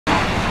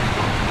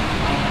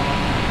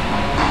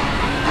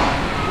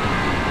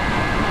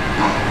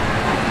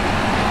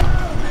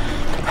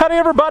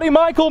everybody,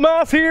 Michael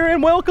Mass here,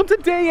 and welcome to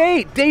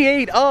day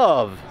 8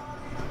 of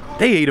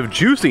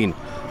juicing.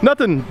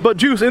 Nothing but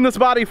juice in this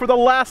body for the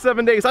last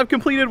 7 days. I've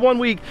completed 1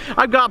 week.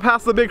 I've got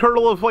past the big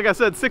hurdle of, like I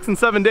said, 6 and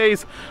 7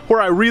 days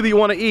where I really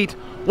want to eat.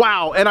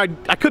 Wow, and I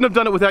couldn't have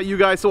done it without you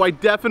guys, so I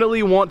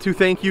definitely want to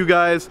thank you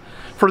guys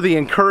for the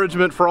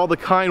encouragement, for all the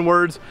kind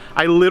words.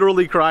 I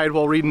literally cried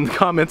while reading the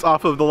comments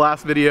off of the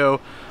last video.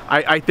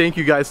 I thank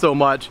you guys so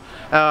much.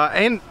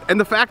 And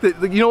the fact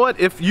that, you know what,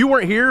 if you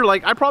weren't here,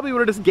 like, I probably would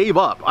have just gave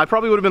up. I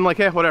probably would have been like,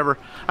 whatever.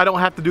 I don't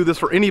have to do this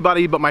for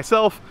anybody but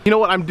myself. You know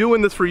what, I'm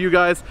doing this for you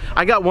guys.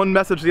 I got one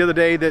message the other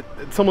day that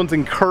someone's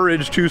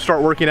encouraged to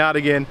start working out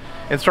again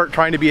and start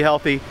trying to be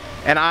healthy.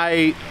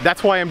 And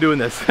that's why I'm doing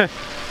this.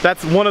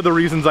 That's one of the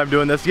reasons I'm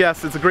doing this.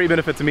 Yes, it's a great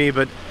benefit to me,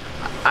 but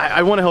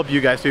I want to help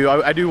you guys too.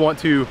 I do want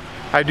to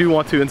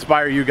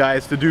inspire you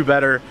guys to do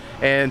better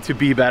and to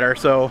be better.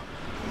 So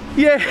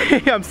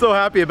yay, I'm so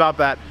happy about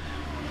that.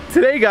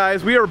 Today,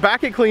 guys, we are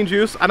back at Clean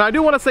Juice, and I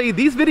do want to say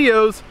this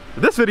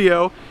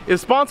video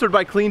is sponsored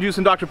by Clean Juice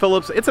and Dr.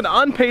 Phillips. It's an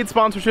unpaid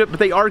sponsorship, but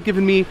they are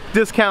giving me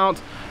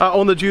discount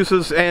on the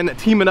juices and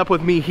teaming up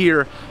with me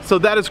here, so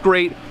that is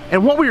great.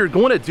 And what we are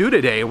going to do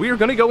today, we are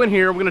going to go in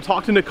here, we're going to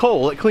talk to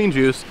Nicole at Clean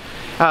Juice.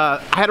 I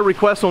had a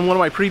request on one of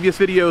my previous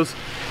videos,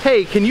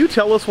 hey, can you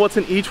tell us what's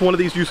in each one of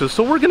these juices?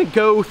 So we're going to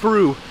go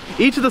through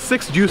each of the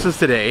 6 juices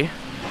today,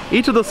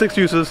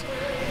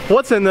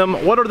 what's in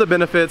them, what are the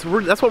benefits.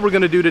 That's what we're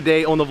going to do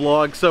today on the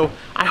vlog. So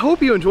I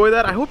hope you enjoy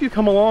that. I hope you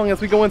come along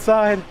as we go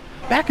inside,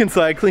 back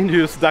inside Clean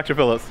Juice, Dr.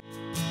 Phillips.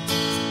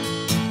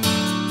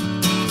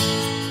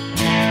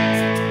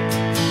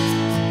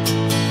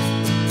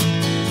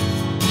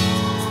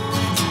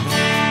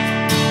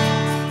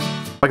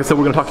 Like I said,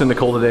 we're going to talk to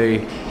Nicole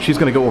today. She's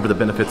going to go over the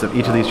benefits of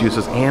each of these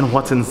juices and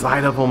what's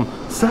inside of them.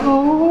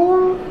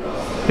 So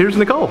here's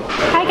Nicole.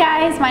 Hi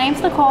guys, my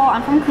name's Nicole.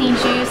 I'm from Clean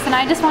Juice, and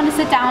I just wanted to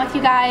sit down with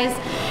you guys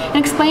and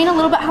explain a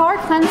little bit how our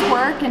cleanse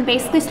work and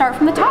basically start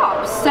from the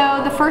top.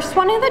 So the first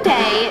one of the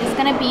day is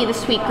going to be the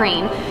sweet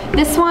green.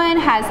 This one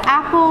has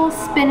apple,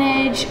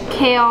 spinach,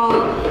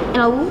 kale, and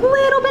a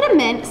little bit of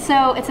mint,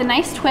 so it's a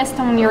nice twist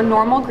on your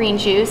normal green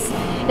juice.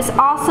 It's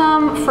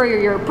awesome for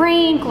your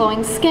brain,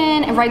 glowing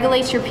skin, it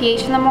regulates your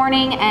pH in the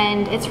morning,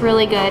 and it's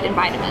really good in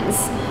vitamins.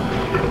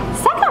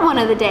 Second one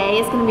of the day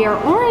is going to be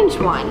our orange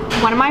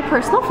one of my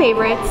personal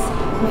favorites.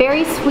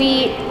 Very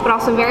sweet, but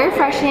also very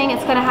refreshing.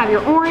 It's going to have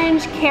your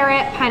orange,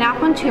 carrot,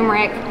 pineapple, and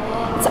turmeric.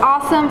 It's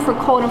awesome for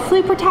cold and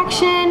flu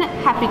protection,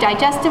 happy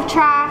digestive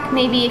tract,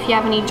 maybe if you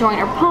have any joint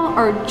or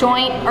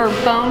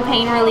bone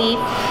pain relief,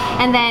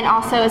 and then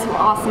also it's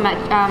awesome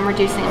at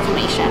reducing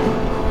inflammation.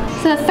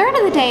 So the third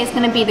of the day is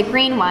going to be the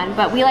green one,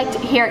 but we like to,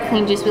 here at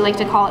Clean Juice, we like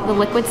to call it the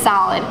liquid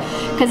salad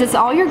because it's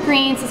all your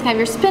greens. It's going to have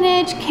your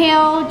spinach,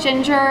 kale,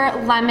 ginger,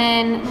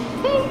 lemon,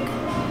 I think.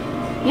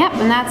 Yep,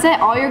 and that's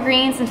it. All your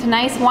greens into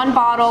nice one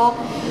bottle.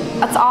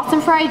 It's awesome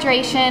for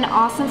hydration,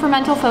 awesome for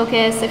mental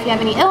focus. If you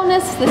have any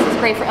illness, this is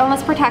great for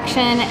illness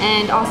protection,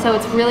 and also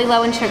it's really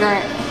low in sugar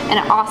and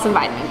an awesome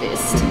vitamin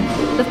boost.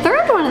 The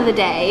third one of the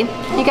day,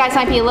 you guys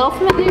might be a little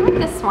familiar with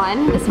this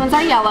one. This one's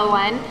our yellow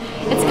one.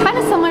 It's kind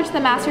of similar to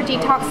the Master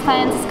Detox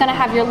Cleanse. It's going to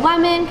have your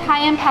lemon,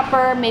 cayenne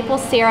pepper, maple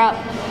syrup,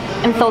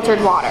 and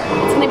filtered water.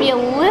 It's going to be a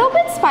little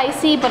bit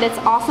spicy, but it's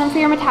awesome for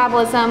your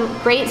metabolism.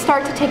 Great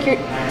start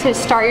to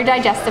start your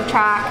digestive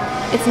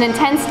tract. It's an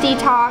intense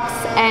detox,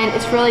 and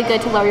it's really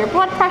good to lower your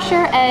blood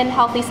pressure and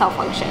healthy cell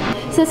function.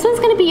 So this one's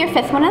going to be your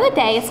 5th one of the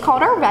day. It's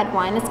called our red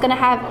one. It's going to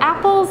have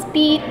apples,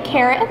 beet,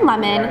 carrot, and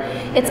lemon.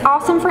 It's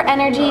awesome for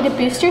energy to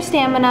boost your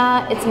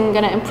stamina. It's going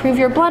to improve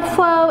your blood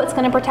flow. It's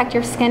going to protect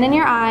your skin and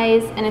your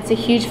eyes, and it's a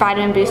huge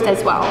vitamin boost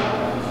as well.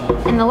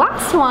 And the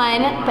last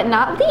one, but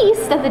not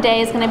least of the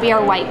day, is going to be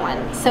our white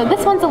one. So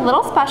this one's a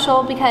little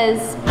special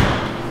because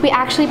we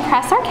actually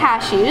press our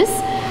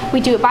cashews.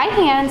 We do it by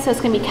hand, so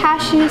it's going to be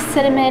cashews,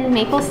 cinnamon,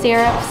 maple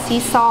syrup, sea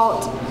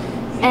salt,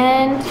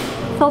 and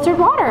filtered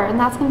water. And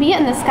that's going to be it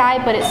in this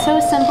guy, but it's so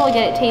simple,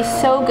 yet it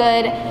tastes so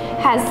good.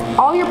 It has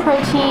all your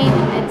protein,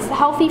 it's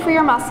healthy for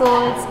your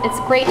muscles, it's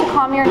great to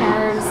calm your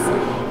nerves,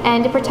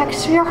 and it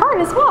protects your heart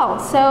as well.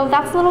 So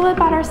that's a little bit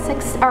about our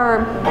six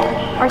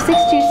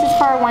juices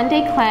for our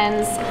one-day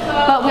cleanse.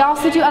 But we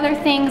also do other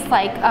things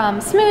like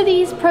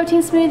smoothies,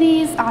 protein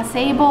smoothies,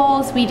 acai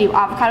bowls. We do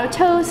avocado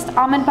toast,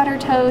 almond butter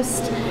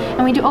toast,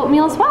 and we do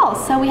oatmeal as well.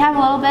 So we have a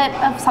little bit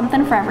of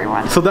something for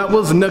everyone. So that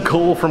was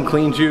Nicole from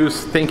Clean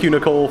Juice. Thank you,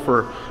 Nicole,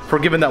 for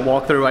giving that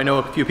walkthrough. I know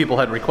a few people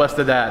had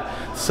requested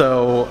that,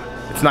 so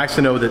it's nice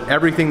to know that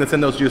everything that's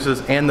in those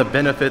juices and the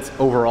benefits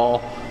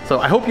overall. So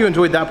I hope you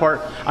enjoyed that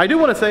part. I do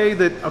want to say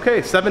that,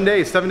 okay, 7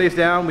 days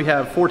down, we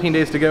have 14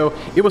 days to go.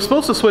 It was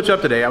supposed to switch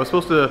up today. I was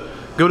supposed to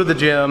go to the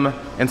gym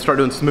and start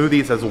doing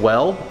smoothies as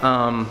well.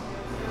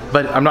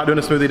 But I'm not doing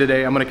a smoothie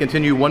today. I'm going to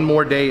continue one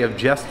more day of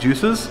just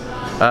juices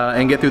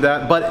and get through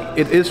that. But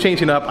it is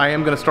changing up. I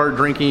am going to start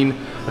drinking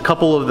a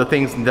couple of the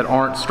things that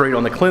aren't straight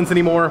on the cleanse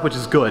anymore, which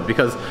is good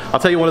because I'll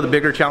tell you one of the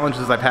bigger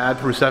challenges I've had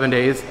through 7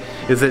 days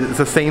is that it's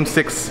the same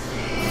 6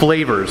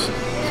 flavors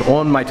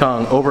on my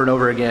tongue over and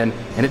over again,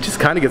 and it just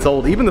kind of gets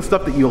old. Even the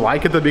stuff that you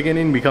like at the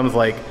beginning becomes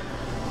like,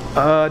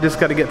 Just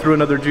got to get through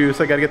another juice.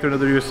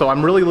 So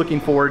I'm really looking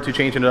forward to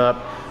changing it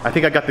up. I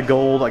think I got the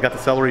gold, I got the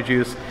celery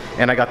juice,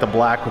 and I got the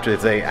black, which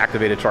is a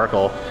activated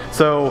charcoal.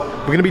 So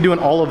we're gonna be doing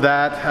all of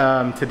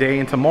that today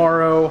and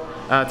tomorrow.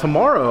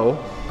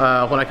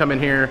 When I come in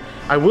here,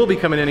 I will be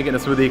coming in and getting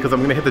a smoothie because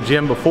I'm gonna hit the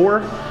gym before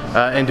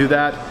and do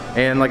that.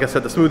 And like I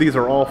said, the smoothies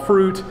are all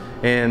fruit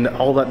and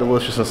all that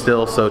deliciousness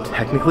still, so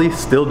technically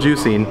still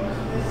juicing.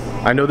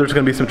 I know there's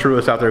gonna be some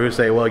truists out there who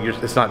say, well,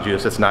 it's not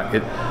juice,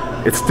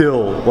 it's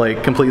still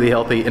like completely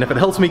healthy. And if it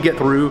helps me get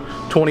through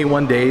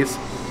 21 days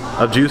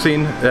of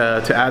juicing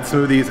to add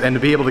smoothies and to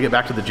be able to get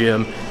back to the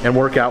gym and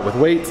work out with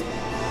weights,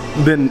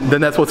 then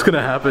that's what's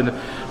gonna happen.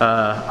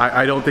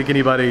 I don't think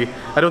anybody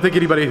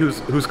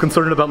who's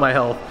concerned about my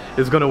health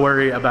is gonna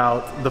worry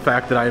about the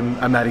fact that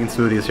I'm adding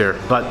smoothies here.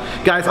 But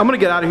guys, I'm gonna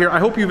get out of here. I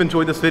hope you've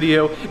enjoyed this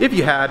video. If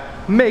you had,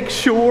 make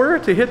sure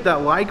to hit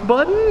that like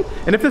button.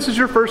 And if this is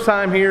your first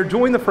time here,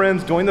 join the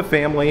friends, join the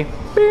family.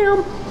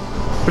 Bam!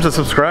 There's a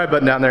subscribe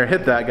button down there.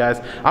 Hit that, guys.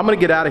 I'm gonna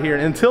get out of here.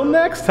 And until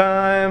next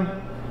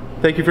time,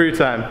 thank you for your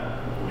time.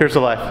 Here's to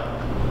life.